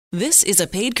This is a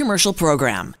paid commercial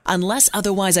program. Unless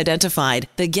otherwise identified,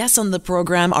 the guests on the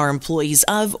program are employees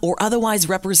of or otherwise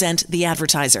represent the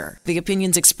advertiser. The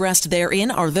opinions expressed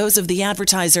therein are those of the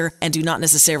advertiser and do not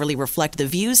necessarily reflect the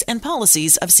views and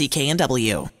policies of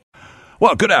CKNW.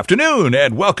 Well, good afternoon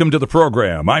and welcome to the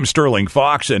program. I'm Sterling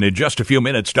Fox, and in just a few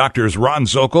minutes, Doctors Ron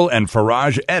Zokel and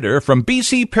Faraj Eder from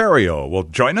BC Perio will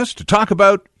join us to talk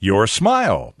about your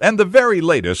smile and the very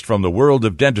latest from the world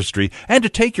of dentistry, and to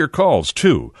take your calls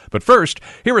too. But first,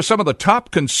 here are some of the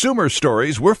top consumer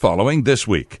stories we're following this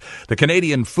week. The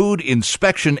Canadian Food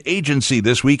Inspection Agency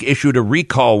this week issued a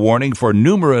recall warning for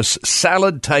numerous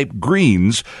salad-type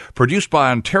greens produced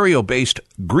by Ontario-based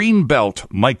Greenbelt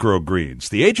Microgreens.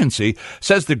 The agency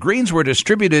says the greens were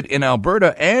distributed in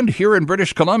Alberta and here in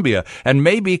British Columbia and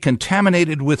may be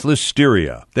contaminated with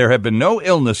listeria. There have been no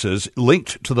illnesses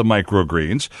linked to the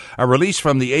microgreens. A release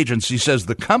from the agency says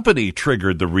the company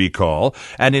triggered the recall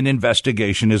and an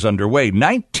investigation is underway.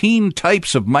 19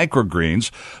 types of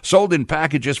microgreens sold in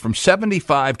packages from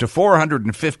 75 to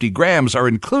 450 grams are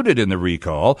included in the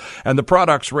recall, and the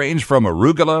products range from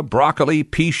arugula, broccoli,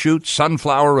 pea shoots,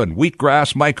 sunflower, and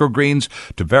wheatgrass microgreens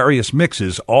to various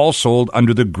mixes, all sold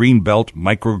under the Greenbelt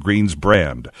Microgreens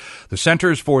brand. The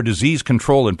Centers for Disease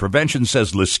Control and Prevention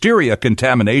says listeria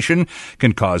contamination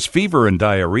can cause fever and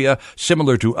diarrhea,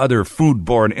 similar to other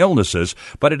foodborne illnesses,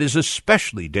 but it is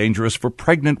especially dangerous for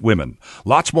pregnant women.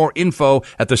 Lots more info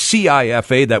at the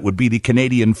CIFA, that would be the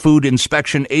Canadian Food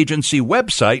Inspection Agency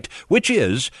website, which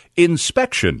is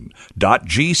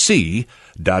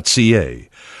inspection.gc.ca.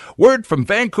 Word from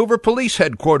Vancouver Police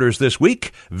Headquarters this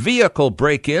week: vehicle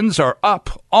break-ins are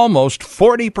up almost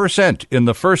 40% in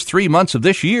the first 3 months of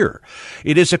this year.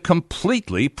 It is a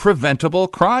completely preventable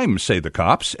crime, say the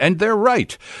cops, and they're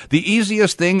right. The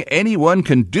easiest thing anyone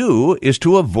can do is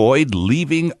to avoid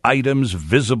leaving items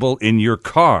visible in your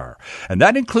car. And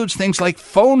that includes things like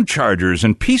phone chargers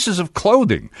and pieces of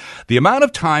clothing. The amount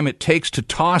of time it takes to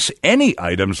toss any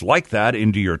items like that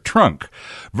into your trunk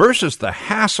versus the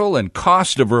hassle and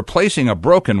cost of replacing a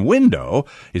broken window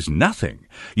is nothing.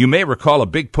 You may recall a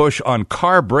big push on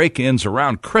car break-ins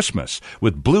around Christmas,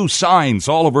 with blue signs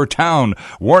all over town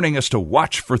warning us to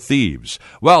watch for thieves.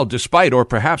 Well, despite or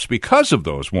perhaps because of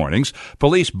those warnings,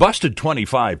 police busted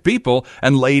 25 people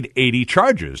and laid 80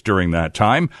 charges during that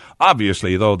time.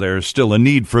 Obviously, though, there's still a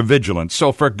need for vigilance,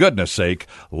 so for goodness sake,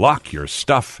 lock your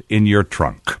stuff in your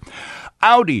trunk.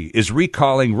 Audi is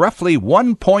recalling roughly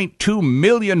 1.2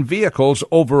 million vehicles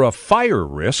over a fire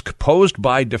risk posed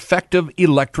by defective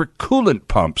electric coolant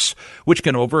pumps, which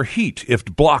can overheat if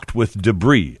blocked with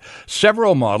debris.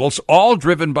 Several models, all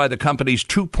driven by the company's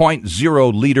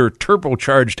 2.0-liter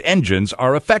turbocharged engines,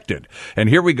 are affected. And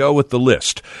here we go with the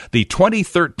list. The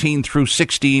 2013 through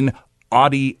 16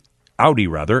 Audi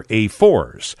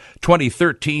A4s,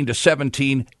 2013 to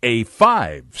 17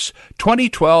 A5s,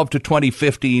 2012 to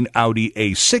 2015 Audi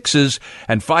A6s,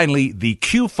 and finally the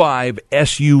Q5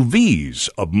 SUVs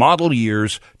of model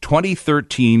years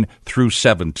 2013 through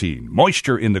 17.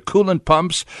 Moisture in the coolant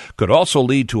pumps could also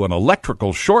lead to an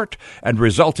electrical short and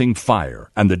resulting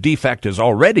fire, and the defect has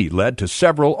already led to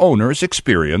several owners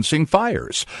experiencing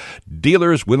fires.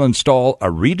 Dealers will install a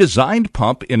redesigned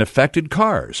pump in affected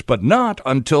cars, but not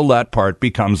until that part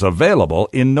becomes available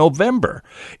in November.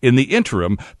 In the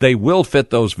interim, they will fit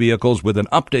those vehicles with an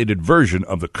updated version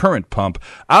of the current pump.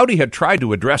 Audi had tried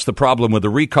to address the problem with a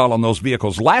recall on those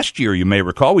vehicles last year, you may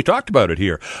recall. We talked about it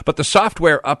here. But the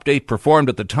software update performed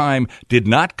at the time did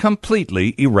not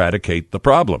completely eradicate the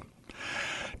problem.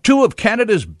 Two of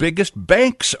Canada's biggest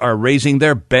banks are raising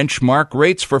their benchmark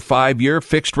rates for 5-year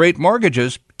fixed-rate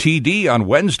mortgages. TD on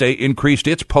Wednesday increased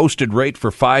its posted rate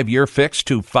for 5-year fixed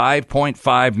to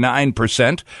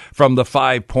 5.59% from the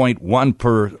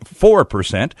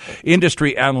 5.14%.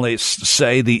 Industry analysts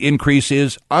say the increase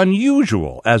is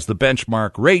unusual, as the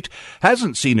benchmark rate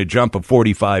hasn't seen a jump of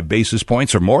 45 basis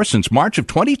points or more since March of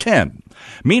 2010.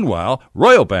 Meanwhile,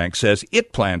 Royal Bank says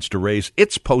it plans to raise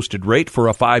its posted rate for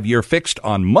a 5-year fixed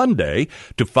on Monday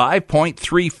to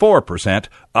 5.34%,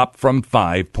 up from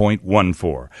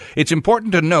 5.14%. It's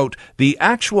important to note the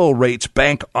actual rates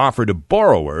bank offer to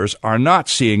borrowers are not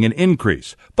seeing an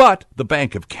increase, but the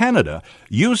Bank of Canada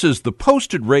uses the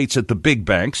posted rates at the big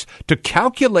banks to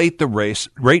calculate the rate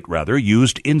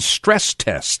used in stress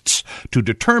tests to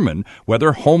determine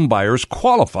whether home buyers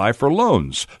qualify for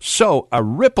loans. So a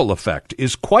ripple effect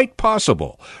is quite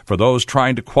possible. For those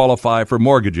trying to qualify for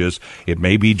mortgages, it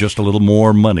may be just a little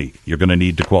more money you're going to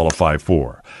need to qualify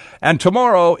for. And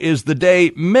tomorrow is the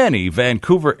day many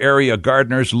Vancouver area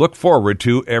gardeners look forward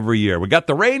to every year. We got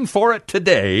the rain for it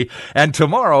today, and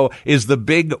tomorrow is the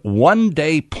big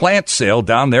one-day plant sale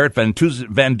down there at Van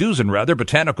Dusen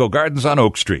Botanical Gardens on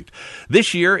Oak Street.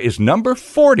 This year is number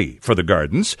 40 for the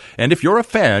gardens, and if you're a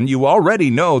fan, you already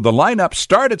know the lineup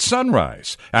start at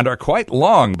sunrise and are quite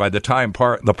long by the time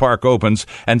the park opens,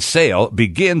 and sale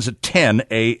begins at 10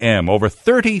 a.m. Over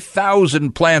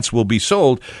 30,000 plants will be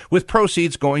sold, with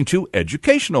proceeds going to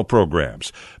educational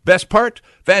programs. Best part?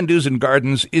 Van Dusen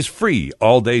Gardens is free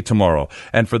all day tomorrow.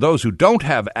 And for those who don't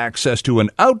have access to an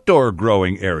outdoor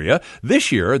growing area,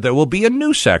 this year there will be a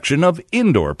new section of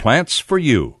indoor plants for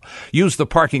you. Use the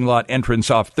parking lot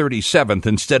entrance off 37th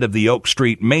instead of the Oak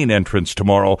Street main entrance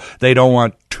tomorrow. They don't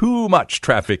want too much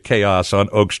traffic chaos on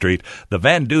Oak Street. The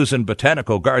Van Dusen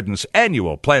Botanical Gardens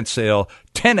annual plant sale,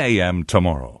 10 a.m.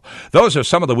 tomorrow. Those are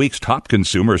some of the week's top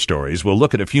consumer stories. We'll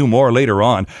look at a few more later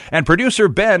on. And producer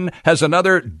Ben has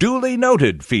another duly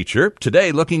noted feature,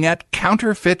 today looking at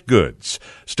counterfeit goods.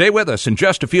 Stay with us. In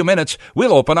just a few minutes,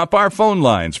 we'll open up our phone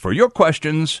lines for your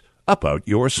questions about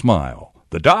your smile.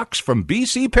 The docs from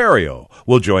BC Perio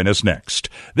will join us next.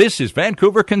 This is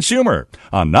Vancouver Consumer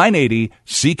on 980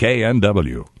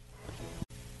 CKNW.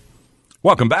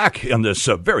 Welcome back on this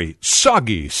very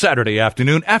soggy Saturday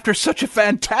afternoon after such a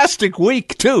fantastic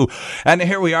week, too. And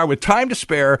here we are with time to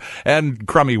spare and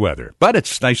crummy weather. But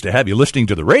it's nice to have you listening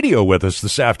to the radio with us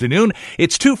this afternoon.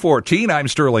 It's 2:14. I'm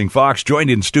Sterling Fox, joined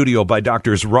in studio by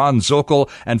Doctors Ron Zokol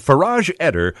and Faraj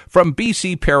Eder from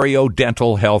BC Perio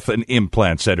Dental Health and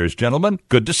Implant Centers. Gentlemen,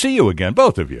 good to see you again,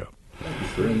 both of you. Thank you,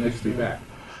 sir. Nice to be back.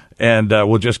 And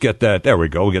we'll just get that. There we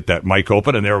go. We'll get that mic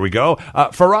open, and there we go.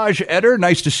 Faraj Eder,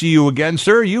 nice to see you again,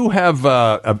 sir. You have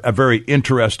a very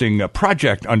interesting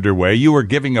project underway. You were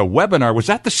giving a webinar. Was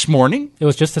that this morning? It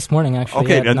was just this morning, actually.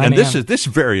 Okay, and this is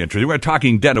very interesting. We're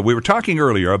talking dental. We were talking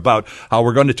earlier about how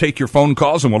we're going to take your phone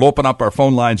calls, and we'll open up our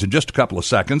phone lines in just a couple of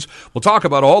seconds. We'll talk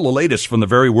about all the latest from the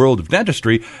very world of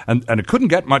dentistry, and it couldn't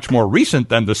get much more recent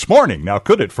than this morning. Now,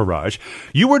 could it, Faraj?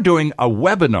 You were doing a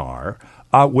webinar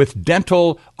with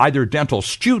either dental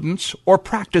students or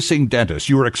practicing dentists.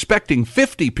 You were expecting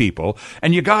 50 people,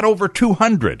 and you got over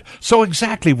 200. So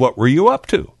exactly what were you up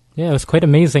to? Yeah, it was quite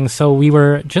amazing. So we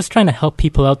were just trying to help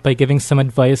people out by giving some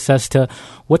advice as to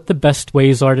what the best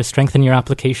ways are to strengthen your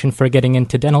application for getting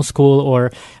into dental school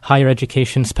or higher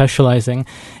education specializing.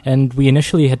 And we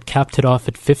initially had capped it off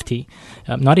at 50,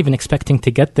 not even expecting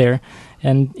to get there.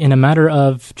 And in a matter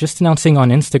of just announcing on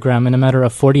Instagram, in a matter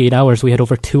of 48 hours, we had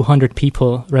over 200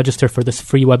 people register for this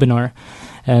free webinar.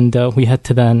 And we had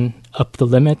to then up the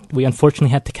limit. We unfortunately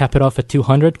had to cap it off at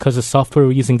 200 because the software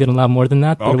we're using didn't allow more than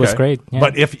that, but It was great. Yeah.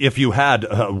 But if you had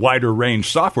wider range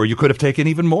software, you could have taken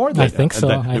even more than I think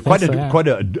so. Quite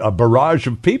a barrage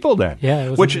of people then,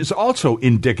 which is also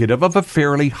indicative of a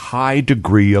fairly high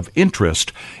degree of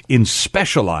interest in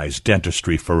specialized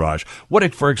dentistry, Faraj.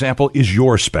 What, for example, is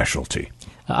your specialty?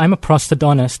 I'm a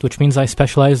prosthodontist, which means I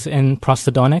specialize in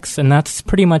prosthodontics, and that's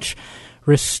pretty much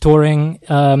restoring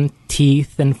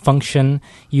teeth and function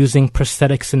using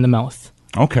prosthetics in the mouth.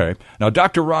 Okay. Now,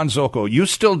 Dr. Ron Zokol, you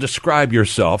still describe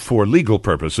yourself for legal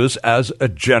purposes as a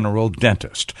general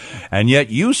dentist. And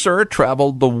yet you, sir,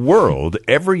 travel the world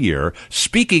every year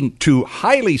speaking to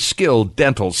highly skilled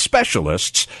dental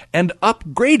specialists and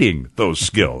upgrading those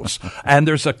skills. And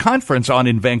there's a conference on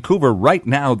in Vancouver right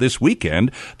now this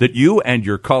weekend that you and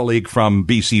your colleague from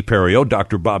BC Perio,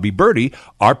 Dr. Bobby Birdie,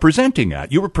 are presenting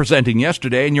at. You were presenting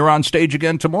yesterday and you're on stage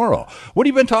again tomorrow. What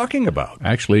have you been talking about?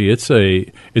 Actually, it's a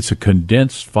condensed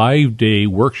 5-day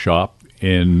workshop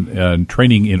in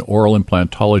training in oral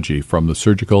implantology from the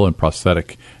surgical and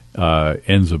prosthetic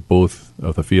ends of both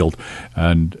of the field.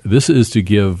 And this is to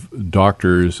give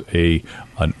doctors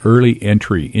an early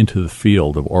entry into the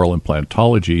field of oral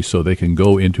implantology so they can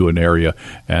go into an area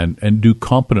and do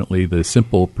competently the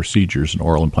simple procedures in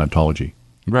oral implantology.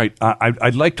 Right.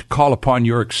 I'd like to call upon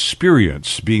your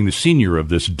experience being the senior of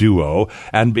this duo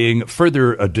and being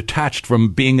further detached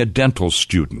from being a dental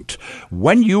student.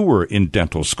 When you were in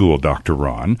dental school, Dr.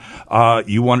 Ron,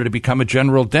 you wanted to become a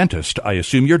general dentist. I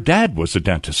assume your dad was a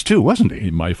dentist too, wasn't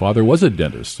he? My father was a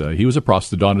dentist. He was a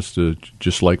prosthodontist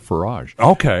just like Faraj.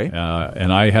 Okay.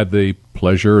 And I had the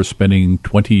pleasure of spending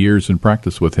 20 years in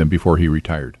practice with him before he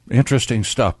retired. Interesting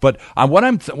stuff. But what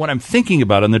I'm thinking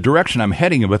about and the direction I'm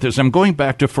heading with is I'm going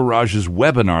back to Faraj's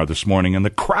webinar this morning and the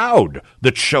crowd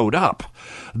that showed up.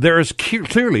 there is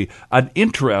clearly an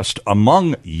interest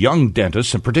among young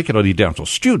dentists, and particularly dental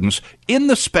students, in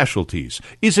the specialties.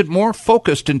 Is it more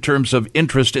focused in terms of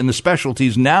interest in the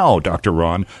specialties now, Dr.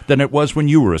 Ron, than it was when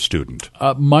you were a student?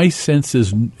 My sense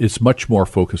is it's much more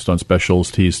focused on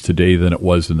specialties today than it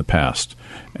was in the past.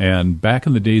 And back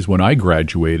in the days when I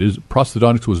graduated,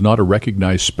 prosthodontics was not a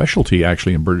recognized specialty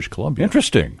actually in British Columbia.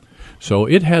 Interesting. So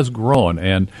it has grown,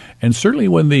 and certainly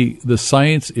when the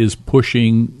science is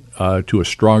pushing to a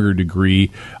stronger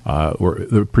degree, or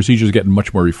the procedures are getting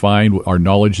much more refined, our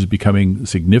knowledge is becoming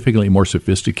significantly more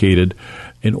sophisticated.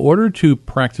 In order to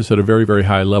practice at a very, very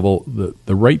high level,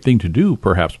 the right thing to do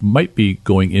perhaps might be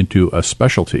going into a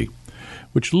specialty,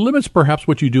 which limits perhaps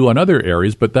what you do on other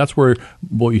areas, but that's where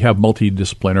you have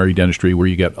multidisciplinary dentistry, where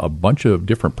you get a bunch of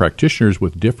different practitioners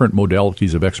with different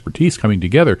modalities of expertise coming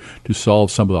together to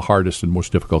solve some of the hardest and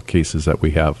most difficult cases that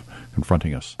we have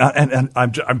confronting us. And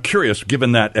I'm curious,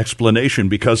 given that explanation,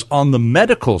 because on the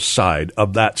medical side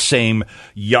of that same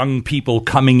young people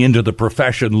coming into the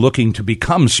profession looking to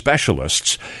become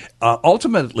specialists,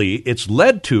 ultimately it's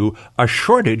led to a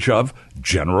shortage of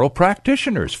general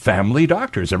practitioners, family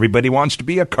doctors. Everybody wants to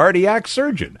be a cardiac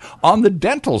surgeon. On the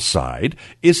dental side,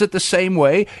 is it the same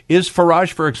way? Is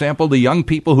Faraj, for example, the young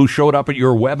people who showed up at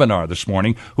your webinar this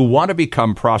morning who want to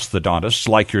become prosthodontists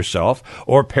like yourself,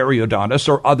 or periodontists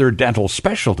or other dental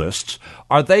specialists,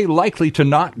 are they likely to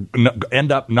not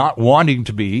end up not wanting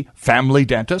to be family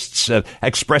dentists,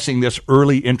 expressing this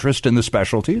early interest in the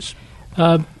specialties?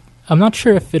 I'm not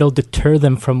sure if it'll deter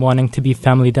them from wanting to be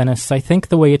family dentists. I think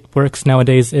the way it works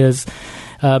nowadays is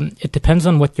it depends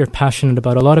on what you're passionate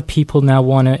about. A lot of people now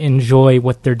want to enjoy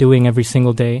what they're doing every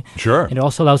single day. Sure. It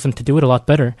also allows them to do it a lot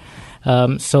better.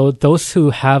 So those who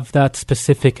have that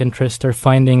specific interest are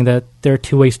finding that there are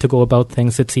two ways to go about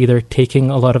things. It's either taking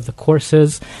a lot of the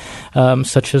courses,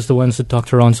 such as the ones that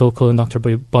Dr. Ron Zokol and Dr.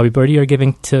 Bobby Birdie are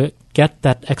giving, to get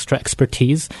that extra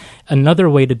expertise. Another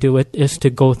way to do it is to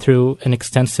go through an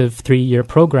extensive 3-year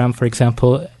program, for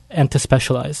example, and to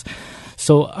specialize.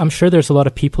 So I'm sure there's a lot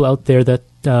of people out there that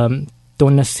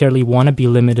don't necessarily want to be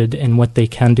limited in what they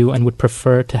can do and would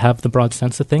prefer to have the broad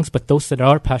sense of things. But those that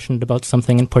are passionate about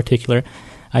something in particular,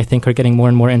 I think, are getting more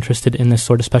and more interested in this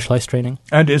sort of specialized training.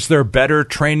 And is there better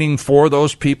training for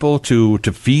those people to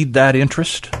feed that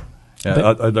interest?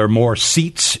 Are there more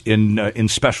seats in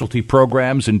specialty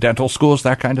programs in dental schools,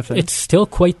 that kind of thing? It's still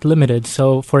quite limited.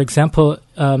 So, for example,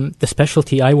 the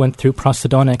specialty I went through,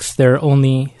 prosthodontics, there are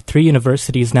only 3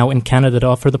 universities now in Canada that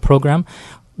offer the program.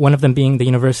 One of them being the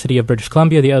University of British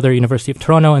Columbia, the other University of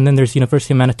Toronto, and then there's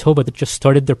University of Manitoba that just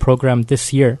started their program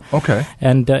this year. Okay.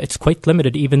 And it's quite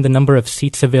limited, even the number of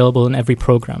seats available in every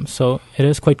program. So it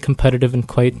is quite competitive and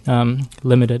quite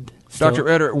limited. Dr.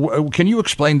 Eder, can you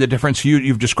explain the difference?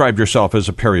 You've described yourself as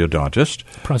a periodontist.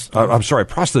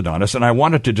 Prosthodontist, and I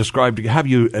wanted to have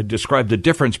you describe the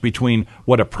difference between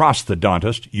what a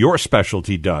prosthodontist, your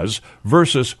specialty, does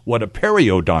versus what a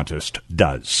periodontist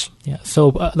does. Yeah, so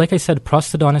like I said,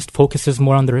 prosthodontist focuses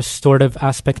more on the restorative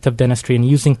aspect of dentistry and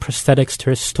using prosthetics to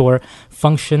restore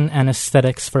function and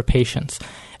aesthetics for patients.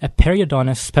 A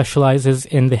periodontist specializes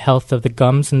in the health of the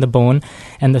gums and the bone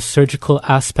and the surgical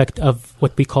aspect of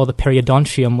what we call the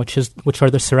periodontium, which are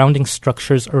the surrounding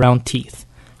structures around teeth.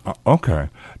 Okay.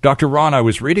 Dr. Ron, I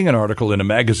was reading an article in a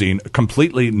magazine, a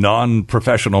completely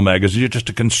non-professional magazine, just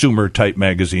a consumer-type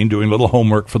magazine, doing a little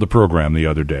homework for the program the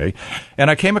other day, and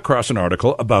I came across an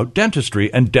article about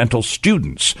dentistry and dental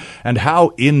students and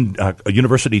how in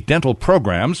university dental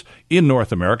programs in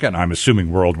North America, and I'm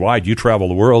assuming worldwide, you travel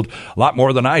the world a lot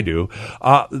more than I do,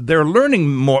 they're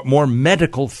learning more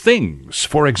medical things.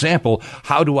 For example,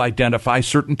 how to identify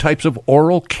certain types of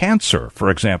oral cancer. For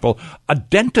example, a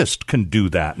dentist can do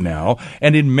that now,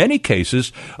 and in many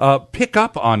cases pick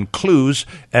up on clues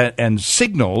and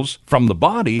signals from the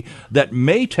body that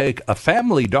may take a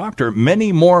family doctor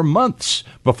many more months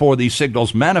before these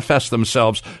signals manifest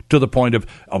themselves to the point of,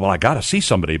 oh, well, I got to see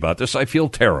somebody about this. I feel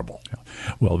terrible.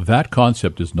 Well, that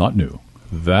concept is not new.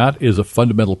 That is a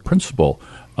fundamental principle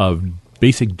of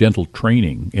basic dental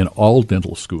training in all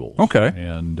dental schools. Okay.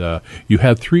 And you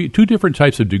have two different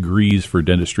types of degrees for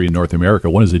dentistry in North America.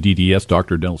 One is a DDS,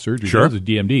 Doctor of Dental Surgery. Sure. One is a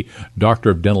DMD, Doctor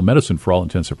of Dental Medicine, for all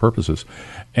intents and purposes.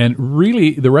 And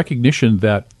really, the recognition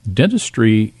that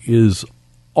dentistry is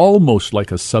almost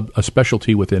like a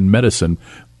specialty within medicine,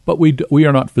 but we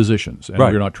are not physicians, and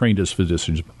right. we are not trained as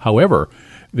physicians. However,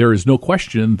 there is no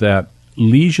question that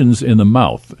lesions in the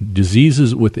mouth,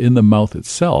 diseases within the mouth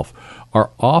itself, are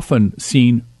often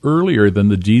seen earlier than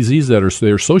the diseases that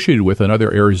they're associated with in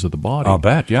other areas of the body. I'll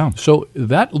bet, yeah. So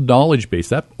that knowledge base,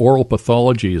 that oral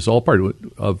pathology, is all part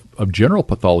of general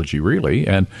pathology, really.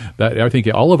 And that I think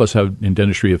all of us in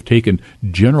dentistry have taken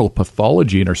general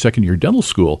pathology in our second-year dental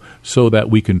school so that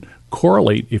we can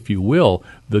correlate, if you will,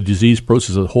 the disease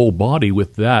process of the whole body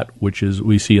with that which is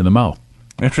we see in the mouth.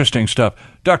 Interesting stuff.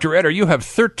 Dr. Etter, you have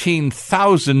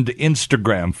 13,000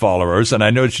 Instagram followers, and I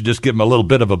know you should just give them a little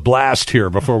bit of a blast here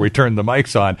before we turn the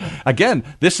mics on. Again,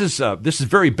 this is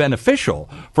very beneficial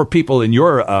for people in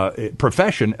your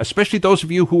profession, especially those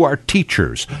of you who are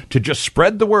teachers, to just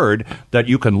spread the word that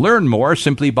you can learn more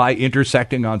simply by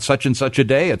intersecting on such and such a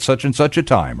day at such and such a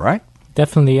time, right?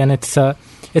 Definitely, and it's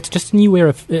just a new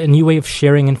way of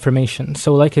sharing information.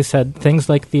 So, like I said, things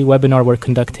like the webinar we're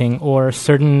conducting, or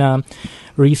certain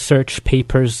research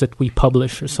papers that we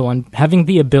publish, or so on, having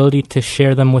the ability to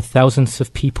share them with thousands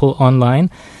of people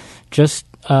online, just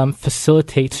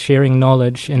facilitates sharing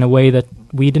knowledge in a way that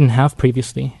we didn't have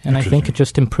previously. And I think it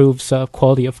just improves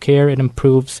quality of care, it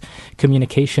improves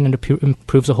communication, and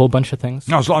improves a whole bunch of things.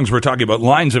 Now, as long as we're talking about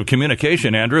lines of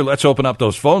communication, Andrew, let's open up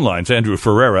those phone lines. Andrew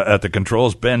Ferreira at the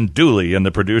controls, Ben Dooley in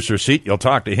the producer's seat. You'll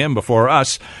talk to him before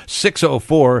us.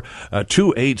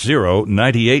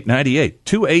 604-280-9898.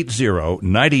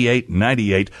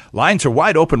 280-9898. Lines are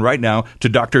wide open right now to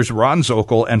Drs. Ron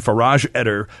Zokol and Faraj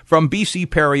Etter from BC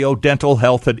Perio Dental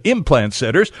Health and Implant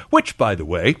Centers, which, by the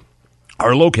way,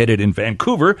 are located in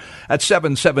Vancouver at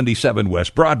 777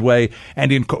 West Broadway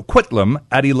and in Coquitlam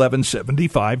at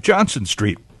 1175 Johnson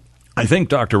Street. I think,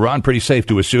 Dr. Ron, pretty safe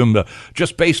to assume,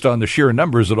 just based on the sheer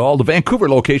numbers at all, the Vancouver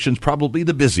location's probably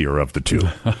the busier of the two.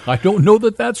 I don't know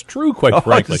that that's true, quite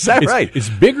frankly. Is that right? It's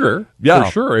bigger, yeah,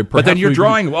 for sure. But then you're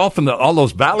drawing often all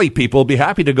those valley people be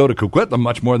happy to go to Coquitlam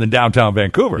much more than downtown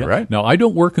Vancouver, right? Now, I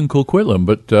don't work in Coquitlam,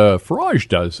 but Faraj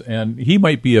does, and he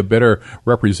might be a better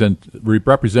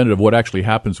representative of what actually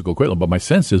happens in Coquitlam, but my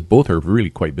sense is both are really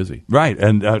quite busy. Right,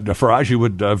 and Faraj, you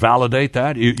would validate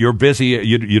that? You're busy,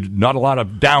 you not a lot of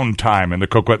downtime in the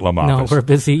Coquitlam office. No, we're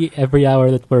busy every hour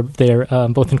that we're there,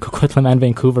 both in Coquitlam and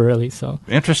Vancouver, really. So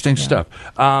interesting stuff.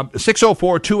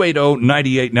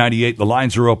 604-280-9898. The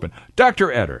lines are open. Dr.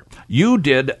 Etter, you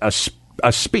did a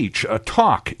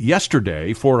talk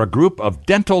yesterday for a group of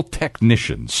dental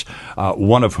technicians,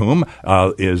 one of whom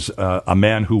is a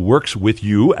man who works with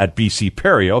you at BC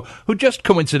Perio, who just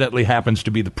coincidentally happens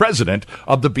to be the president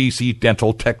of the BC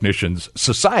Dental Technicians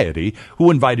Society,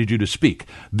 who invited you to speak.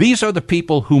 These are the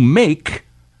people who make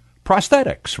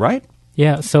prosthetics, right?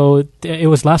 Yeah, so it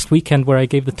was last weekend where I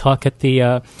gave the talk at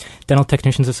the Dental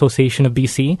Technicians Association of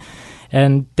BC.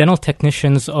 And dental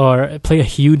technicians play a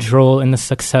huge role in the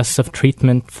success of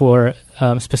treatment for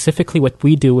specifically what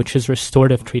we do, which is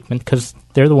restorative treatment, because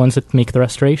they're the ones that make the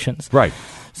restorations. Right.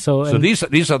 So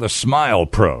these are the smile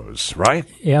pros, right?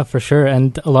 Yeah, for sure.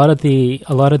 And a lot of the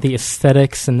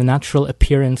aesthetics and the natural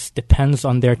appearance depends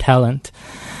on their talent.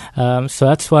 So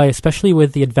that's why, especially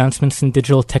with the advancements in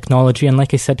digital technology and,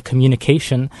 like I said,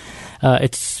 communication,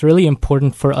 it's really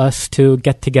important for us to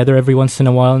get together every once in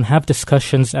a while and have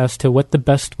discussions as to what the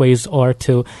best ways are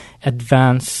to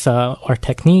advance our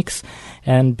techniques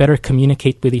and better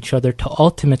communicate with each other to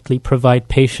ultimately provide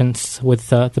patients with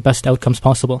the best outcomes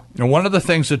possible. And one of the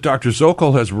things that Dr.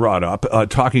 Zokol has brought up,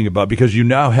 talking about, because you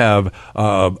now have,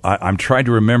 I'm trying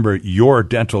to remember your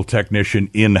dental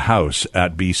technician in-house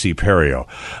at BC Perio,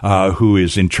 who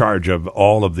is in charge of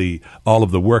all of the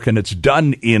work, and it's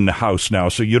done in-house now,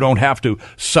 so you don't have to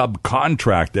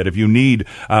subcontract that. If you need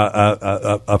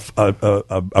a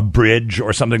bridge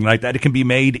or something like that, it can be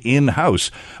made in-house.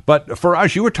 But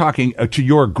Faraj, you were talking to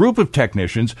your group of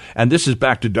technicians, and this is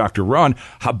back to Dr. Ron,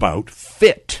 about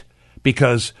fit,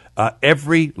 because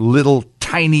every little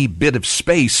tiny bit of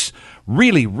space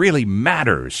really, really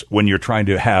matters when you're trying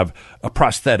to have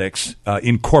prosthetics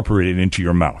incorporated into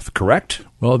your mouth, correct?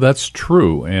 Well, that's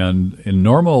true. And in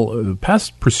normal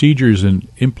past procedures in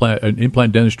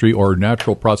implant dentistry or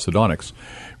natural prosthodontics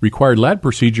required lab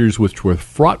procedures which were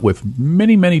fraught with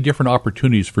many, many different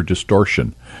opportunities for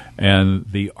distortion. And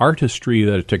the artistry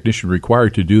that a technician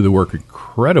required to do the work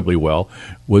incredibly well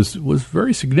was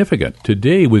very significant.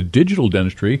 Today, with digital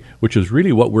dentistry, which is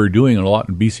really what we're doing a lot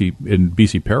in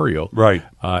BC Perio, right?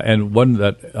 And one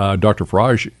that Dr.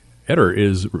 Faraj Etter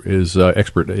is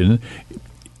expert in,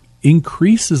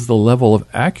 increases the level of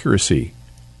accuracy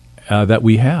that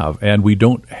we have, and we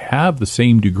don't have the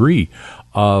same degree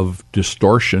of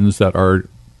distortions that are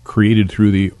created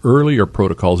through the earlier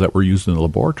protocols that were used in the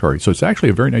laboratory. So it's actually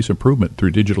a very nice improvement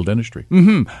through digital dentistry.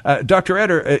 Dr.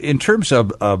 Etter, in terms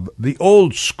of the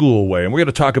old school way, and we're going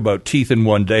to talk about teeth in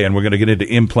one day, and we're going to get into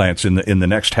implants in the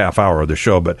next half hour of the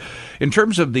show, but in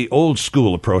terms of the old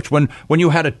school approach, when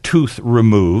you had a tooth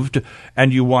removed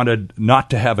and you wanted not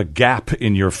to have a gap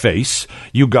in your face,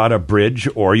 you got a bridge,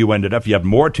 or you had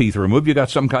more teeth removed, you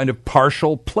got some kind of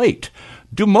partial plate.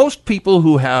 Do most people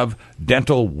who have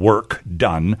dental work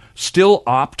done still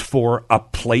opt for a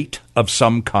plate of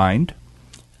some kind?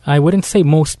 I wouldn't say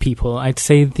most people. I'd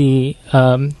say the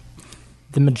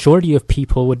majority of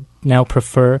people would now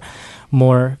prefer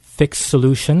more fixed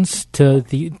solutions to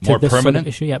this permanent? sort of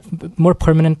issue. Yeah, more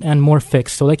permanent and more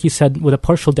fixed. So, like you said, with a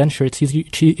partial denture,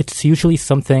 it's usually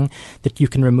something that you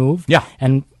can remove. Yeah,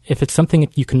 and if it's something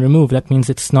that you can remove, that means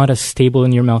it's not as stable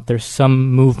in your mouth. There's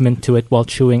some movement to it while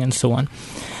chewing and so on.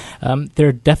 There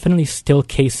are definitely still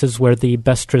cases where the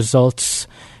best results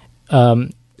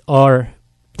are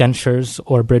dentures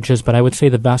or bridges, but I would say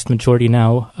the vast majority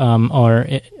now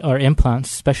are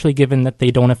implants, especially given that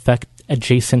they don't affect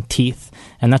adjacent teeth,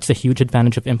 and that's a huge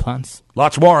advantage of implants.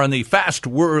 Lots more on the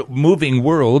fast-moving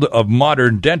world of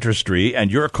modern dentistry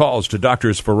and your calls to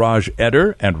Drs. Faraj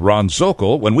Etter and Ron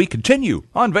Zokol when we continue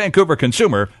on Vancouver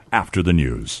Consumer after the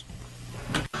news.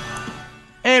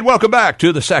 And welcome back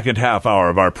to the second half hour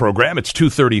of our program. It's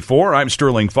 2:34. I'm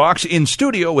Sterling Fox in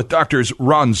studio with Drs.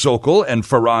 Ron Zokol and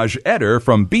Faraj Etter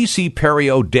from BC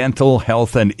Perio Dental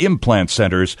Health and Implant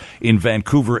Centers in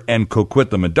Vancouver and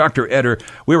Coquitlam. And Dr. Etter,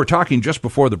 we were talking just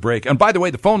before the break. And by the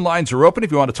way, the phone lines are open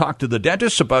if you want to talk to the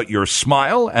dentist about your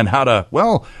smile and how to,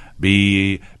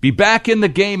 be back in the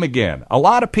game again. A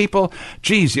lot of people,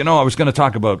 I was going to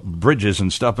talk about bridges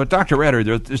and stuff, but Dr.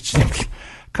 Etter,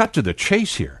 cut to the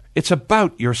chase here. It's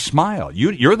about your smile.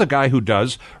 You're the guy who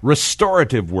does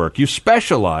restorative work. You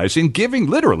specialize in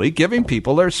literally giving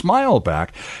people their smile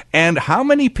back. And how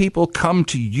many people come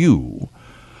to you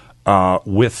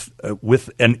with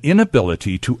an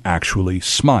inability to actually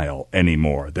smile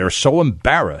anymore? They're so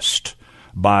embarrassed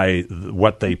by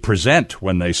what they present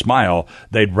when they smile,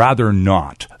 they'd rather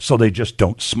not. So they just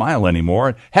don't smile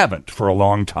anymore, haven't for a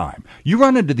long time. You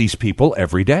run into these people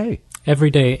every day.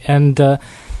 Every day. And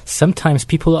sometimes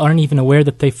people aren't even aware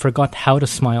that they forgot how to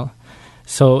smile.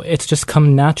 So it's just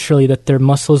come naturally that their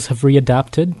muscles have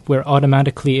readapted, where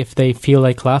automatically if they feel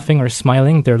like laughing or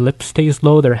smiling, their lip stays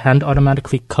low, their hand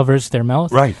automatically covers their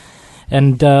mouth. Right.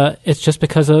 And it's just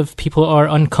because of people are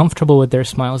uncomfortable with their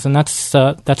smiles. And that's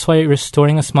why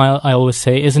restoring a smile, I always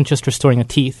say, isn't just restoring a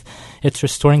teeth. It's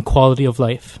restoring quality of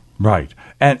life. Right.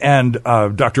 And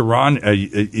Dr. Ron,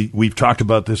 we've talked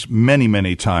about this many,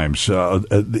 many times,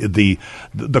 the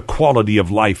quality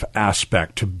of life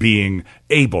aspect to being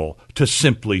able to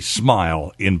simply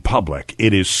smile in public.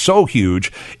 It is so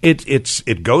huge.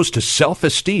 It goes to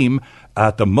self-esteem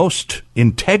at the most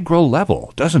integral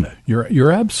level, doesn't it?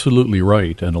 You're absolutely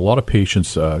right. And a lot of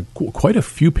patients, quite a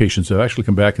few patients have actually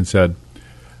come back and said,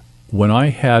 when I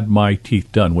had my teeth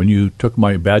done, when you took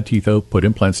my bad teeth out, put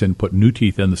implants in, put new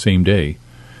teeth in the same day,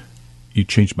 you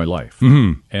changed my life.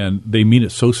 Mm-hmm. And they mean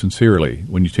it so sincerely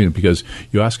when you take them, because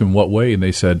you ask them what way, and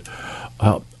they said,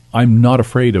 I'm not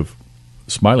afraid of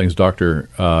smiling, as Dr.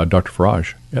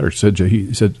 Faraj Etter said.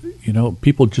 He said,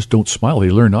 people just don't smile. They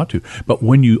learn not to. But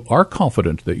when you are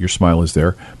confident that your smile is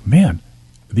there, man,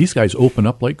 these guys open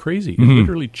up like crazy. Mm-hmm. It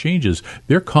literally changes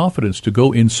their confidence to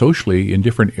go in socially in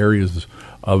different areas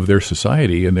of their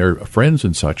society and their friends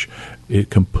and such. It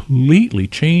completely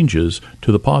changes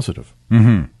to the positive.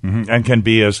 Mm-hmm. Mm-hmm. And can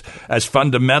be as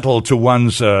fundamental to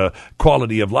one's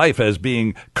quality of life as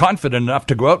being confident enough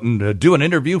to go out and do an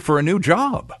interview for a new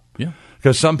job. Yeah.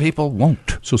 Because some people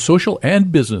won't. So social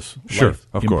and business life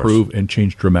improve and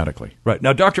change dramatically. Right.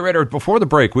 Now, Dr. Etter, before the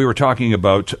break, we were talking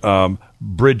about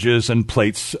bridges and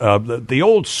plates, the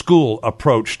old school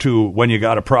approach to when you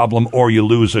got a problem or you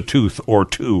lose a tooth or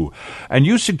two. And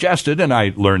you suggested, and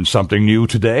I learned something new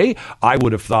today, I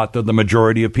would have thought that the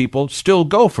majority of people still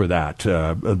go for that,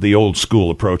 the old school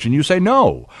approach. And you say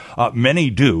no. Many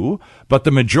do, but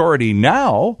the majority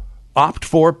now opt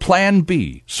for Plan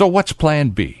B. So what's Plan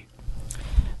B?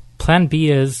 Plan B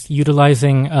is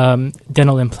utilizing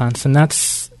dental implants, and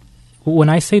that's, when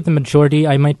I say the majority,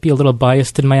 I might be a little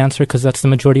biased in my answer because that's the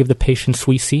majority of the patients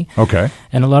we see. Okay.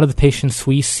 And a lot of the patients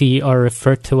we see are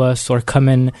referred to us or come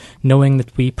in knowing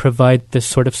that we provide this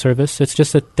sort of service. It's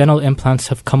just that dental implants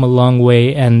have come a long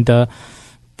way, and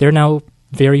they're now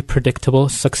very predictable,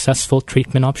 successful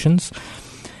treatment options.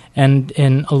 And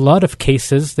in a lot of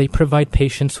cases, they provide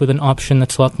patients with an option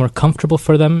that's a lot more comfortable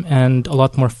for them and a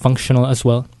lot more functional as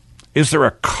well. Is there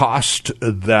a cost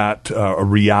that a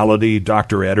reality,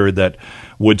 Dr. Etter, that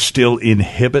would still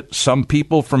inhibit some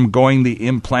people from going the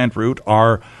implant route?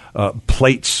 Are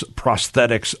plates,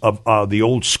 prosthetics of the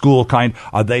old school kind,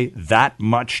 are they that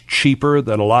much cheaper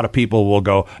that a lot of people will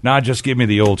go, nah, just give me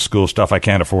the old school stuff, I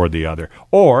can't afford the other?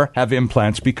 Or have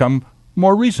implants become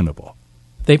more reasonable?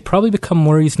 They've probably become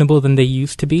more reasonable than they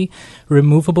used to be.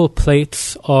 Removable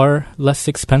plates are less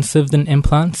expensive than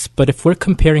implants, but if we're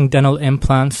comparing dental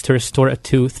implants to restore a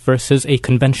tooth versus a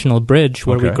conventional bridge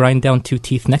where we grind down two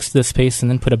teeth next to the space and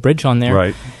then put a bridge on there,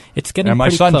 right. It's getting and my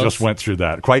pretty son close. just went through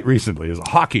that quite recently. It was a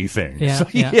hockey thing. Yeah, so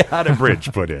he had a bridge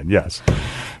put in, yes.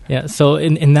 Yeah, so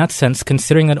in that sense,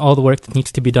 considering that all the work that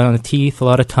needs to be done on the teeth, a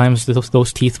lot of times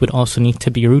those teeth would also need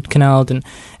to be root canaled, and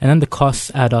then the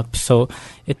costs add up. So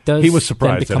it does. He was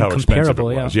surprised at how expensive it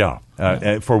was. Yeah.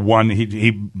 For one,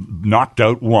 he knocked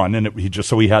out one, and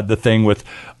he had the thing with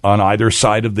on either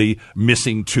side of the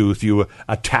missing tooth, you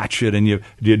attach it and you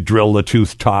drill the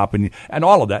tooth top and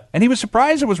all of that. And he was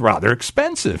surprised it was rather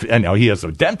expensive. And now he has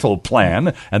a dental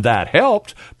plan, and that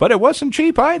helped, but it wasn't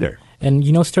cheap either. And,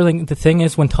 Sterling, the thing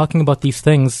is, when talking about these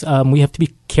things, we have to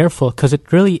be careful because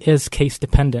it really is case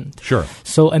dependent. Sure.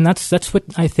 So, and that's what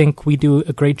I think we do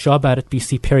a great job at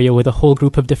BC Perio with a whole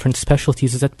group of different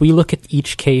specialties, is that we look at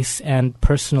each case and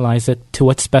personalize it to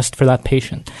what's best for that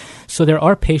patient. So there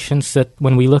are patients that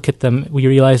when we look at them, we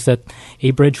realize that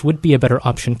a bridge would be a better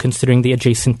option considering the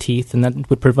adjacent teeth, and that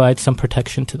would provide some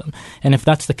protection to them. And if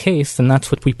that's the case, then that's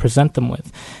what we present them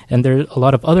with. And there are a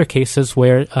lot of other cases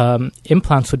where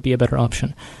implants would be a better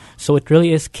option. So it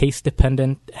really is case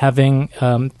dependent, having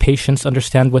patients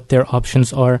understand what their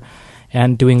options are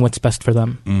and doing what's best for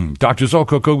them. Dr.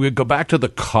 Zolko, we go back to the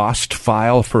cost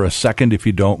file for a second, if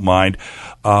you don't mind.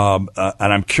 And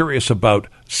I'm curious about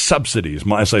subsidies.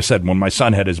 As I said, when my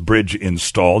son had his bridge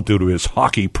installed due to his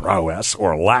hockey prowess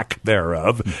or lack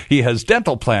thereof, his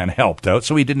dental plan helped out,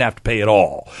 so he didn't have to pay it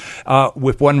all.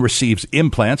 If one receives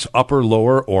implants, upper,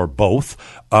 lower, or both,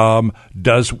 do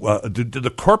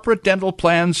the corporate dental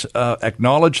plans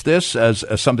acknowledge this as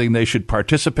something they should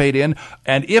participate in?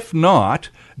 And if not,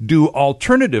 do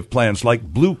alternative plans like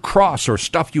Blue Cross or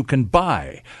stuff you can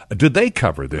buy, do they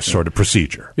cover this sort of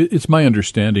procedure? It's my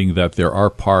understanding that there are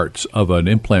parts of an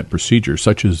implant procedure,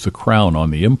 such as the crown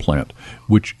on the implant,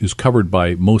 which is covered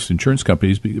by most insurance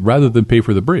companies rather than pay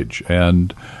for the bridge.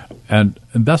 And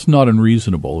that's not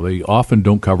unreasonable. They often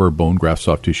don't cover bone grafts,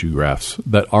 soft tissue grafts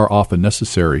that are often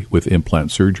necessary with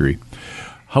implant surgery.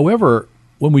 However,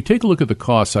 when we take a look at the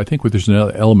costs, I think there's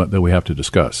another element that we have to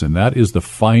discuss, and that is the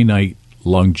finite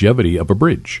longevity of a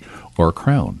bridge or a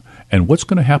crown and what's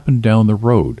going to happen down the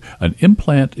road. An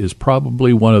implant is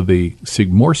probably one of the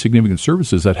more significant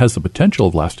services that has the potential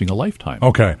of lasting a lifetime.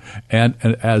 Okay. And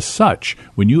as such,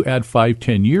 when you add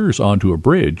 5-10 years onto a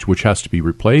bridge, which has to be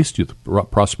replaced, you have the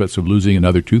prospects of losing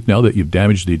another tooth now that you've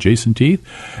damaged the adjacent teeth,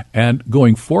 and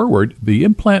going forward, the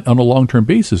implant on a long-term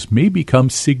basis may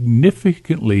become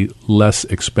significantly less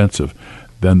expensive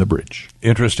than the bridge.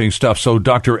 Interesting stuff. So,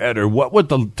 Dr. Etter, what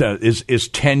would is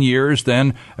 10 years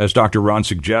then, as Dr. Ron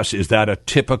suggests, is that a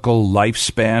typical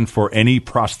lifespan for any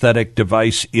prosthetic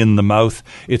device in the mouth?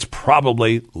 It's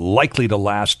probably likely to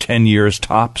last 10 years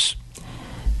tops.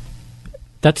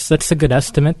 That's a good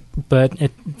estimate, but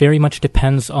it very much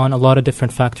depends on a lot of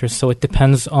different factors. So it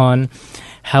depends on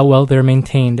how well they're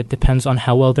maintained. It depends on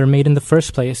how well they're made in the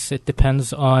first place. It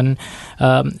depends on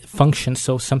function.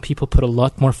 So some people put a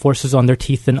lot more forces on their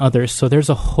teeth than others. So there's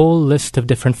a whole list of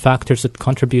different factors that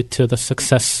contribute to the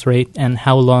success rate and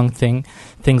how long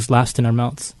things last in our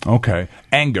mouths. Okay.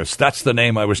 Angus, that's the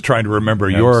name I was trying to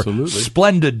remember. Absolutely. Your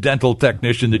splendid dental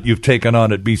technician that you've taken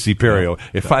on at BC Perio.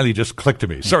 It finally just clicked to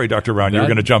me. Sorry, Dr. Ron, you were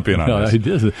going to jump in on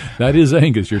this. That is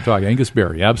Angus you're talking, Angus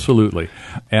Berry, absolutely.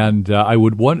 And I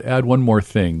would add one more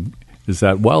thing, is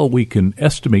that while we can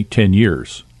estimate 10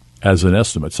 years as an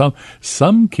estimate,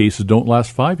 some cases don't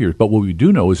last 5 years, but what we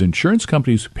do know is insurance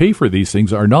companies who pay for these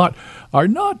things are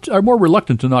more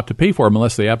reluctant not to pay for them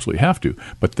unless they absolutely have to,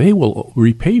 but they will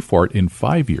repay for it in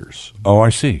 5 years. Oh, I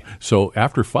see. So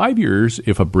after 5 years,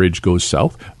 if a bridge goes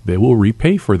south, they will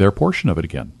repay for their portion of it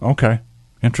again. Okay.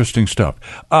 Interesting stuff.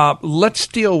 Let's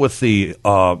deal with the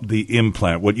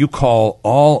implant, what you call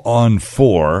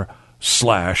all-on-4/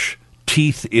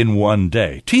 teeth in one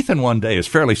day. Teeth in one day is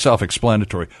fairly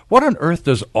self-explanatory. What on earth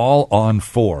does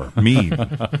all-on-4 mean?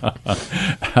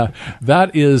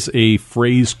 That is a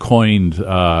phrase coined,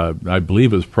 I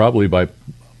believe it was probably by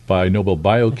Nobel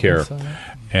Biocare.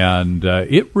 And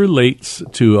it relates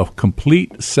to a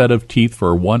complete set of teeth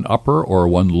for one upper or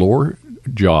one lower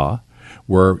jaw,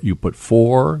 where you put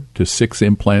 4 to 6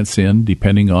 implants in,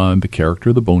 depending on the character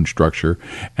of the bone structure,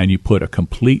 and you put a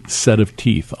complete set of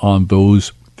teeth on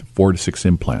those 4 to 6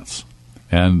 implants.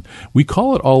 And we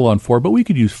call it all on 4, but we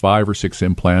could use 5 or 6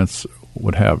 implants,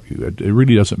 what have you. It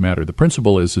really doesn't matter. The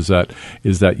principle is that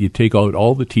you take out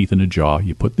all the teeth in the jaw,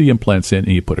 you put the implants in,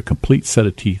 and you put a complete set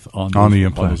of teeth on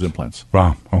those implants.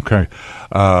 Wow. Okay.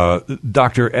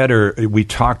 Dr. Eder, we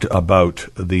talked about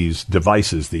these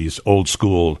devices, these old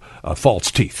school false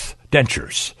teeth,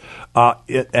 dentures.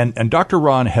 And Dr.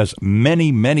 Ron has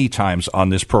many, many times on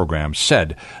this program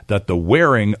said that the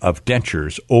wearing of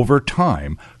dentures over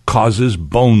time causes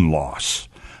bone loss.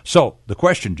 So the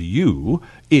question to you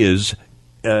is,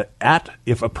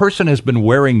 if a person has been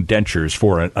wearing dentures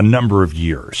for a number of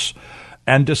years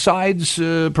and decides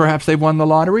perhaps they've won the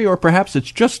lottery, or perhaps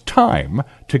it's just time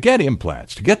to get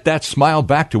implants, to get that smile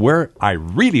back to where I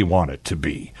really want it to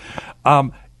be,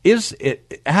 is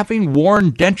it, having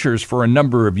worn dentures for a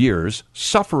number of years,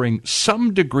 suffering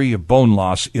some degree of bone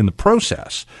loss in the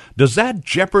process, does that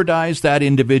jeopardize that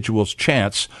individual's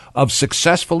chance of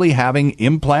successfully having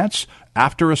implants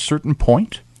after a certain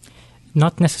point?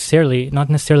 Not necessarily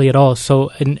at all.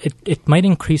 So it might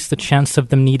increase the chance of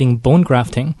them needing bone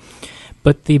grafting.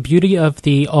 But the beauty of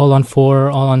the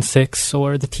all-on-4, all-on-6,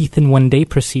 or the teeth-in-one-day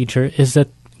procedure is that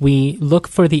we look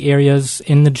for the areas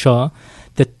in the jaw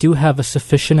that do have a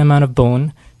sufficient amount of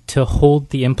bone to hold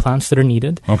the implants that are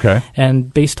needed. Okay.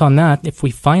 And based on that, if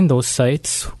we find those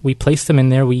sites, we place them in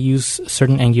there. We use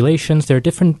certain angulations. There are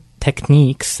different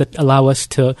techniques that allow us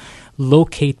to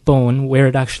locate bone where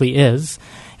it actually is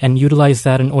and utilize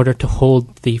that in order to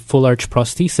hold the full arch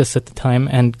prosthesis at the time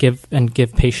and give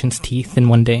patients teeth in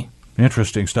one day.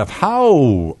 Interesting stuff.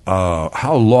 How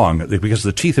long? Because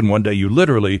the teeth in one day, you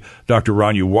literally, Dr.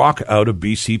 Ron, you walk out of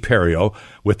BC Perio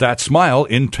with that smile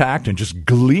intact and just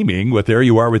gleaming with there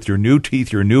you are with your new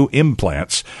teeth, your new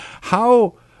implants.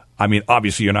 How? I mean,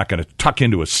 obviously you're not going to tuck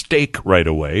into a steak right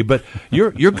away, but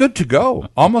you're good to go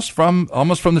almost from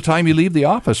the time you leave the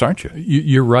office, aren't you?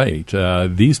 You're right.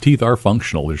 These teeth are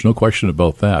functional. There's no question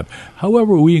about that.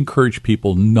 However, we encourage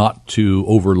people not to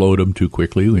overload them too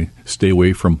quickly. We stay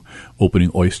away from opening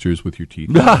oysters with your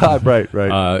teeth.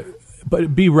 Right.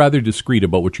 But be rather discreet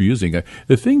about what you're using.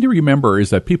 The thing to remember is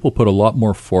that people put a lot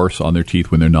more force on their teeth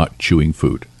when they're not chewing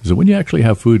food. So when you actually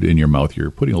have food in your mouth,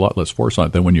 you're putting a lot less force on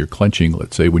it than when you're clenching,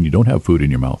 let's say, when you don't have food in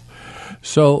your mouth.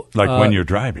 So, when you're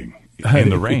driving in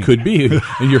the rain. It could be.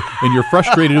 And you're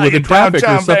frustrated with the traffic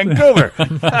or something. Vancouver.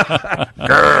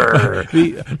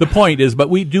 The point is, but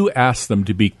we do ask them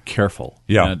to be careful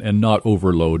and not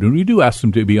overload. And we do ask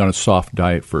them to be on a soft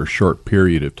diet for a short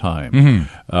period of time.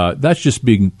 Mm-hmm. That's just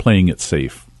playing it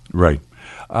safe. Right.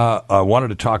 I wanted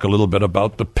to talk a little bit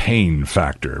about the pain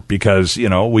factor because,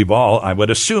 I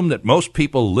would assume that most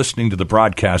people listening to the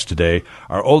broadcast today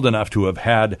are old enough to have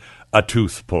had a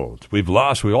tooth pulled. We've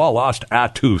all lost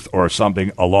a tooth or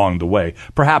something along the way,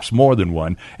 perhaps more than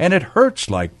one, and it hurts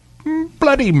like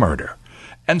bloody murder.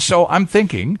 And so I'm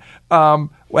thinking, and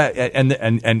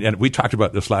we talked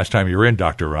about this last time you were in,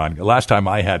 Dr. Ron. The last time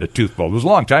I had a tooth pulled, it was a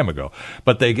long time ago,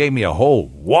 but they gave me a whole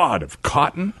wad of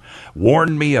cotton,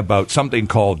 warned me about something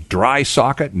called dry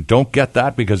socket, and don't get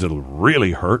that because it'll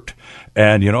really hurt,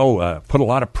 and, put a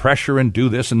lot of pressure and do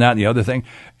this and that and the other thing,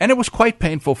 and it was quite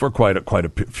painful for quite a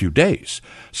few days.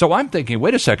 So I'm thinking,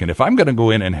 wait a second, if I'm going to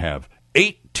go in and have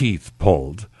 8 teeth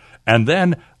pulled, and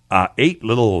then 8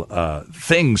 little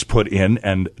things put in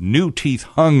and new teeth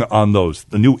hung on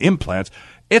the new implants,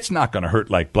 it's not going to hurt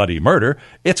like bloody murder.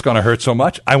 It's going to hurt so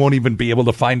much I won't even be able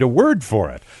to find a word for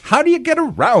it. How do you get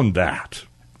around that?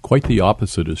 Quite the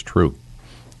opposite is true.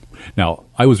 Now,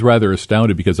 I was rather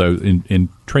astounded because I was in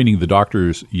training the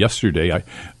doctors yesterday.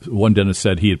 One dentist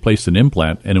said he had placed an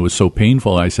implant and it was so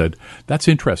painful. I said, that's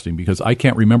interesting because I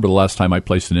can't remember the last time I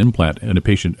placed an implant and a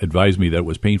patient advised me that it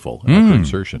was painful after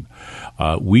insertion.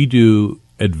 We do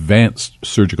advanced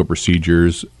surgical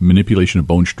procedures, manipulation of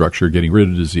bone structure, getting rid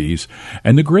of disease,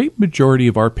 and the great majority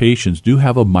of our patients do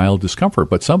have a mild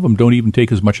discomfort, but some of them don't even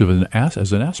take as much of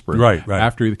as an aspirin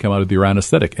after they come out of their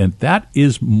anesthetic, and that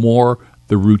is more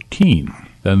the routine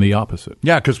than the opposite.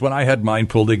 Yeah, because when I had mine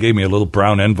pulled, they gave me a little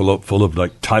brown envelope full of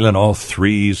like Tylenol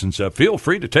 3s and said, feel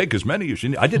free to take as many as you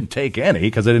need. I didn't take any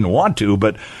because I didn't want to,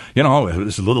 but, it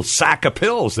was a little sack of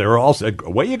pills. They were all said,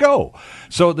 away you go.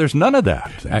 So there's none of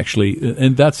that. Actually,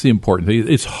 and that's the important thing.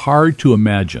 It's hard to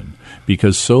imagine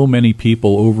because so many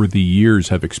people over the years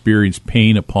have experienced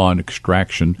pain upon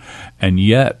extraction, and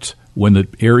yet when the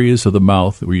areas of the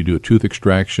mouth where you do a tooth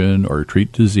extraction or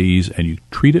treat disease and you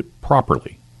treat it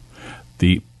properly,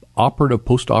 the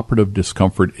post-operative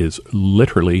discomfort is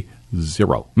literally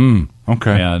zero.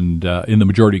 Okay. And in the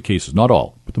majority of cases, not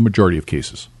all, but the majority of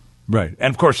cases. Right.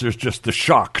 And, of course, there's just the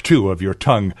shock, too, of your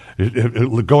tongue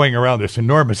going around this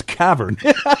enormous cavern.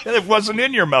 It wasn't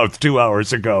in your mouth 2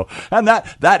 hours ago. And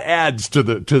that adds to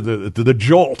the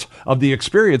jolt of the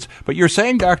experience. But you're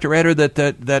saying, Dr. Eder,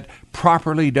 that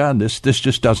properly done, this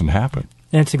just doesn't happen.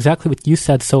 And it's exactly what you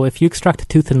said. So if you extract a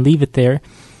tooth and leave it there,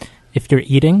 if you're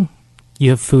eating,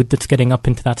 you have food that's getting up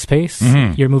into that space.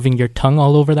 Mm-hmm. You're moving your tongue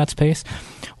all over that space.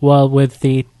 While with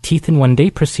the teeth in 1 day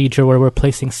procedure, where we're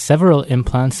placing several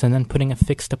implants and then putting a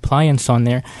fixed appliance on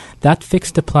there, that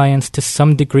fixed appliance to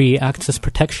some degree acts as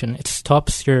protection. It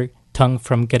stops your tongue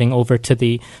from getting over to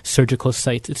the surgical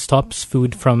site. It stops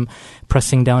food from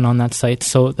pressing down on that site.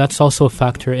 So that's also a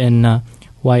factor in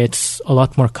why it's a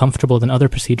lot more comfortable than other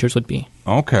procedures would be.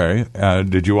 Okay.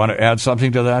 Did you want to add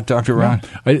something to that, Dr. Ron?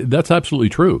 That's absolutely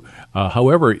true.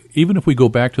 However, even if we go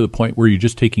back to the point where you're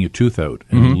just taking a tooth out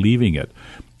and leaving it,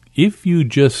 if you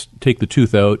just take the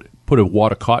tooth out, put a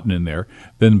wad of cotton in there,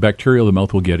 then bacteria of the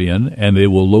mouth will get in and they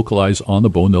will localize on the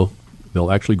bone.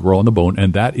 They'll actually grow on the bone,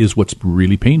 and that is what's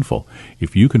really painful.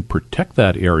 If you can protect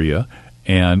that area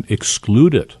and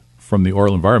exclude it from the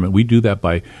oral environment, we do that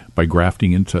by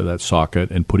grafting into that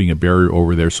socket and putting a barrier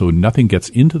over there so nothing gets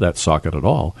into that socket at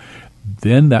all,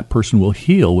 then that person will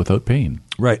heal without pain.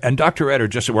 Right. And Dr. Eder,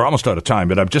 we're almost out of time,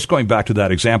 but I'm just going back to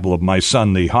that example of my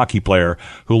son, the hockey player,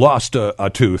 who lost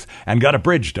a tooth and got a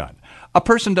bridge done. A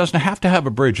person doesn't have to have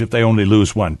a bridge if they only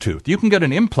lose one tooth. You can get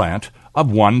an implant of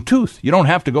one tooth. You don't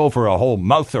have to go for a whole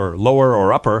mouth or lower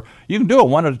or upper. You can do it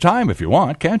one at a time if you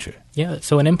want, can't you? Yeah,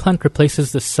 so an implant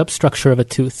replaces the substructure of a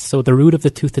tooth. So the root of the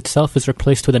tooth itself is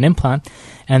replaced with an implant,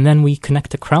 and then we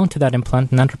connect a crown to that implant,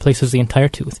 and that replaces the entire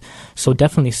tooth. So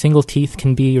definitely single teeth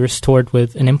can be restored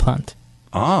with an implant.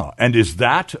 Ah, and is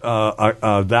that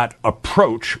that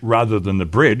approach rather than the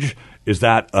bridge, is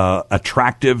that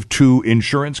attractive to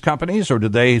insurance companies, or do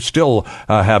they still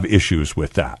have issues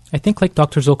with that? I think, like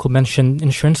Dr. Zokol mentioned,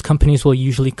 insurance companies will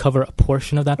usually cover a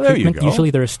portion of that treatment,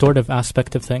 usually the restorative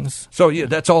aspect of things. So yeah,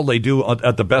 that's all they do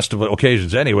at the best of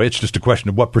occasions anyway. It's just a question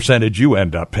of what percentage you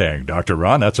end up paying, Dr.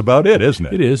 Ron. That's about it, isn't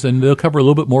it? It is, and they'll cover a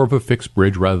little bit more of a fixed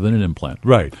bridge rather than an implant.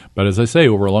 Right. But as I say,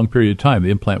 over a long period of time, the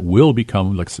implant will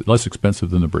become less expensive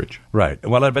than the bridge. Right.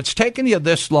 Well, if it's taken you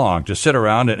this long to sit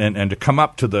around and to come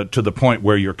up to the point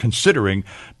where you're considering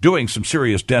doing some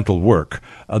serious dental work,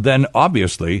 then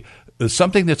obviously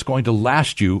something that's going to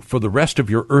last you for the rest of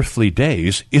your earthly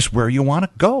days is where you want to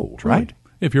go, right?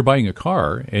 If you're buying a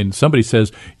car and somebody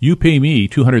says, you pay me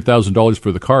 $200,000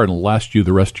 for the car and it'll last you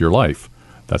the rest of your life,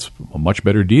 that's a much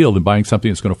better deal than buying something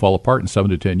that's going to fall apart in 7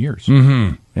 to 10 years.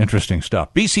 Mm-hmm. Interesting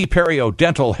stuff. BC Perio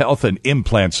Dental Health and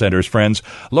Implant Centers, friends,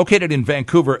 located in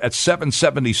Vancouver at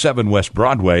 777 West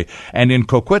Broadway and in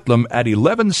Coquitlam at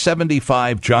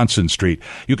 1175 Johnson Street.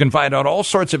 You can find out all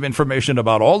sorts of information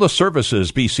about all the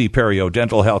services BC Perio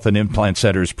Dental Health and Implant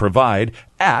Centers provide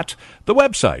at the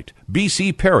website,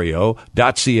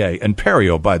 bcperio.ca. And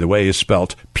Perio, by the way, is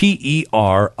spelled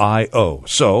P-E-R-I-O.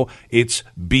 So it's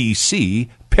bcperio.ca.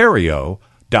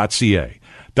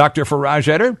 Dr. Faraj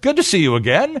Eder, good to see you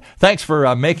again. Thanks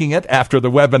for making it after the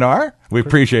webinar. We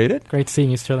appreciate it. Great seeing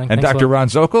you, Sterling. And Thanks Dr. Ron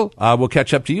Zokol, we'll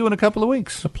catch up to you in a couple of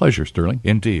weeks. A pleasure, Sterling.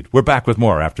 Indeed. We're back with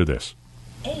more after this.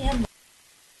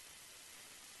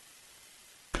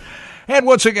 And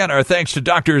once again, our thanks to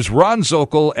Drs. Ron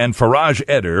Zokol and Faraj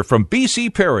Eder from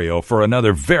BC Perio for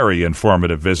another very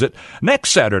informative visit.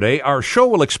 Next Saturday, our show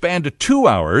will expand to 2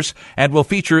 hours and will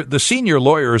feature the senior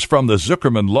lawyers from the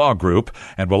Zuckerman Law Group,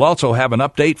 and we'll also have an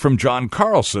update from John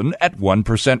Carlson at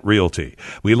 1% Realty.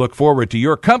 We look forward to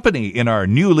your company in our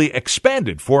newly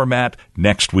expanded format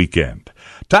next weekend.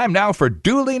 Time now for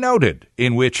Duly Noted,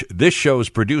 in which this show's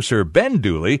producer, Ben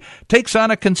Dooley, takes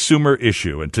on a consumer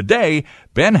issue. And today,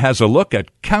 Ben has a look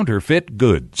at counterfeit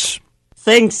goods.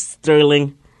 Thanks,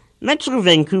 Sterling. Metro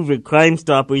Vancouver Crime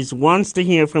Stoppers wants to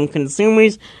hear from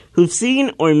consumers who've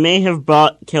seen or may have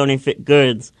bought counterfeit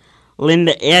goods.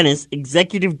 Linda Annis,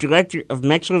 Executive Director of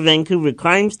Metro Vancouver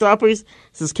Crime Stoppers,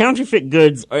 says counterfeit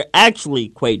goods are actually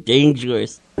quite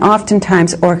dangerous.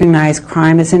 Oftentimes organized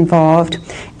crime is involved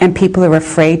and people are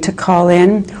afraid to call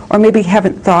in or maybe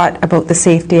haven't thought about the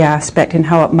safety aspect and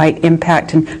how it might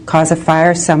impact and cause a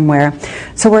fire somewhere.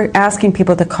 So we're asking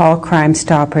people to call Crime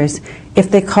Stoppers. If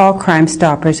they call Crime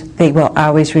Stoppers, they will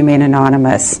always remain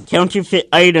anonymous. Counterfeit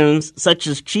items such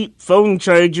as cheap phone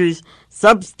chargers,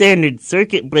 substandard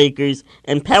circuit breakers,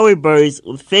 and power bars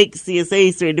with fake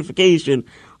CSA certification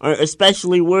are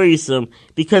especially worrisome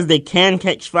because they can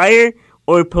catch fire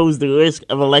or pose the risk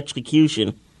of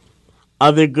electrocution.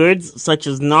 Other goods, such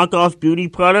as knockoff beauty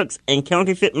products and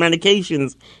counterfeit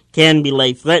medications, can be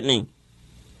life-threatening.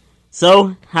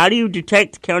 So, how do you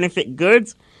detect counterfeit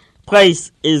goods?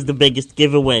 Price is the biggest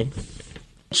giveaway.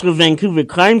 The Vancouver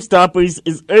Crime Stoppers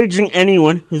is urging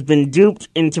anyone who's been duped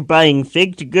into buying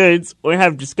faked goods or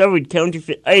have discovered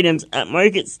counterfeit items at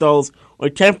market stalls or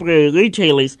temporary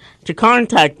retailers to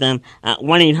contact them at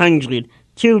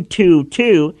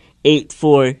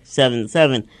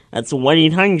 1-800-222-8477. That's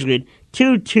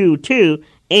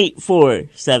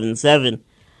 1-800-222-8477.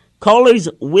 Callers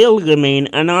will remain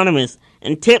anonymous,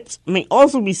 and tips may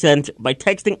also be sent by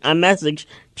texting a message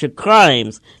to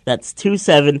CRIMES. That's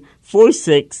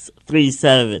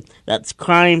 274637. That's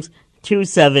CRIMES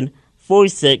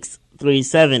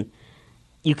 274637.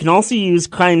 You can also use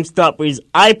Crime Stoppers'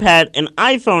 iPad and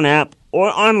iPhone app or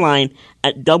online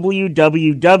at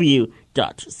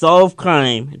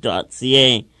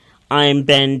www.solvecrime.ca. I'm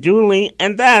Ben Dooley,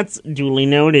 and that's duly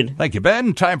noted. Thank you,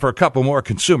 Ben. Time for a couple more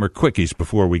consumer quickies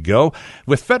before we go.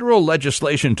 With federal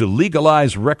legislation to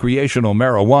legalize recreational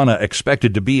marijuana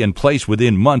expected to be in place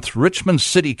within months, Richmond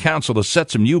City Council has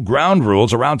set some new ground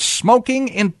rules around smoking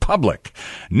in public.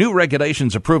 New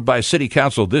regulations approved by City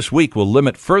Council this week will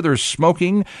limit further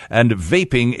smoking and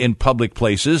vaping in public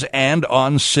places and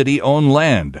on city-owned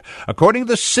land. According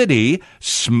to the city,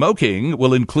 smoking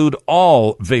will include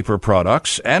all vapor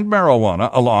products and marijuana,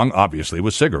 along, obviously,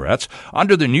 with cigarettes.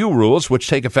 Under the new rules, which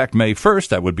take effect May 1st,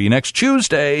 that would be next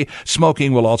Tuesday,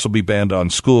 smoking will also be banned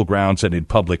on school grounds and in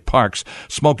public parks.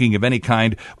 Smoking of any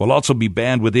kind will also be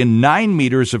banned within 9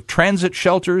 meters of transit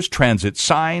shelters, transit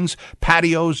signs,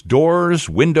 patios, doors,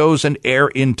 windows, and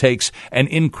air intakes, an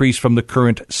increase from the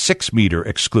current 6-meter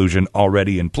exclusion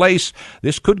already in place.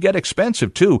 This could get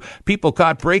expensive, too. People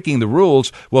caught breaking the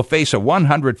rules will face a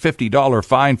 $150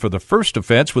 fine for the first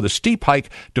offense, with a steep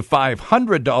hike to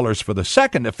 $500 for the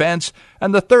second offense,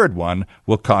 and the third one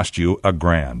will cost you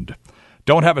 $1,000.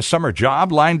 Don't have a summer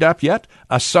job lined up yet?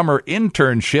 A summer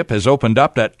internship has opened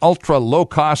up at ultra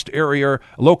low-cost air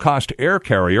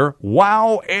carrier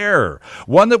WOW Air,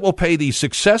 one that will pay the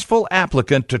successful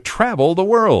applicant to travel the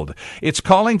world. It's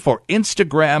calling for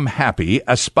Instagram-happy,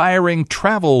 aspiring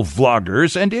travel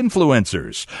vloggers and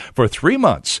influencers. For 3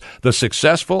 months, the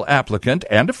successful applicant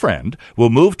and a friend will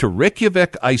move to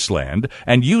Reykjavik, Iceland,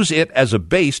 and use it as a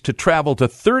base to travel to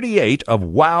 38 of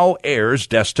WOW Air's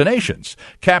destinations,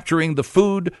 capturing the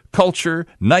food, culture,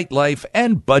 nightlife,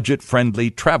 and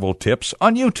budget-friendly travel tips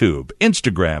on YouTube,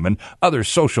 Instagram, and other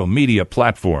social media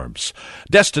platforms.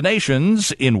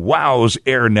 Destinations in WOW's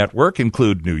air network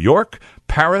include New York,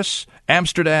 Paris,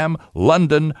 Amsterdam,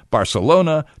 London,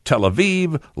 Barcelona, Tel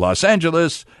Aviv, Los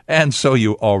Angeles, and so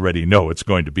you already know it's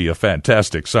going to be a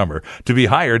fantastic summer. To be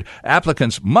hired,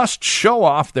 applicants must show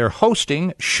off their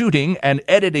hosting, shooting, and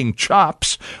editing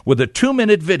chops with a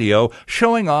 2-minute video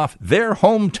showing off their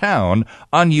hometown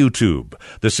on YouTube.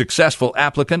 The successful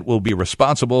applicant will be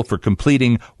responsible for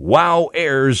completing WOW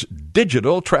Air's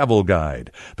digital travel guide.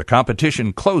 The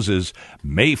competition closes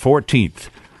May 14th.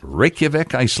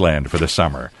 Reykjavik, Iceland for the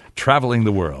summer. Traveling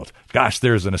the world. Gosh,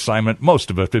 there's an assignment most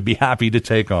of us would be happy to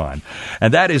take on.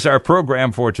 And that is our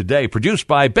program for today, produced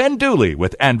by Ben Dooley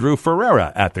with Andrew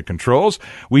Ferreira at the controls.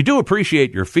 We do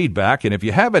appreciate your feedback, and if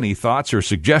you have any thoughts or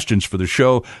suggestions for the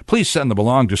show, please send them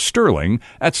along to Sterling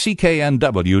at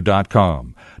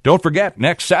cknw.com. Don't forget,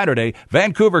 next Saturday,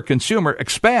 Vancouver Consumer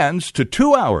expands to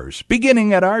 2 hours,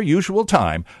 beginning at our usual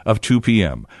time of 2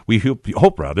 p.m. We hope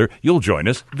you'll join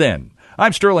us then.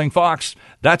 I'm Sterling Fox.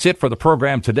 That's it for the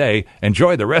program today.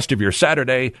 Enjoy the rest of your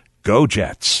Saturday. Go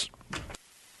Jets.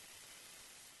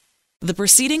 The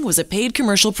proceeding was a paid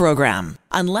commercial program.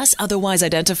 Unless otherwise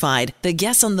identified, the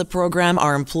guests on the program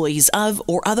are employees of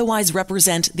or otherwise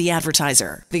represent the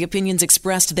advertiser. The opinions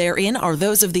expressed therein are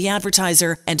those of the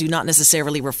advertiser and do not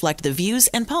necessarily reflect the views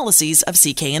and policies of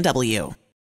CKNW.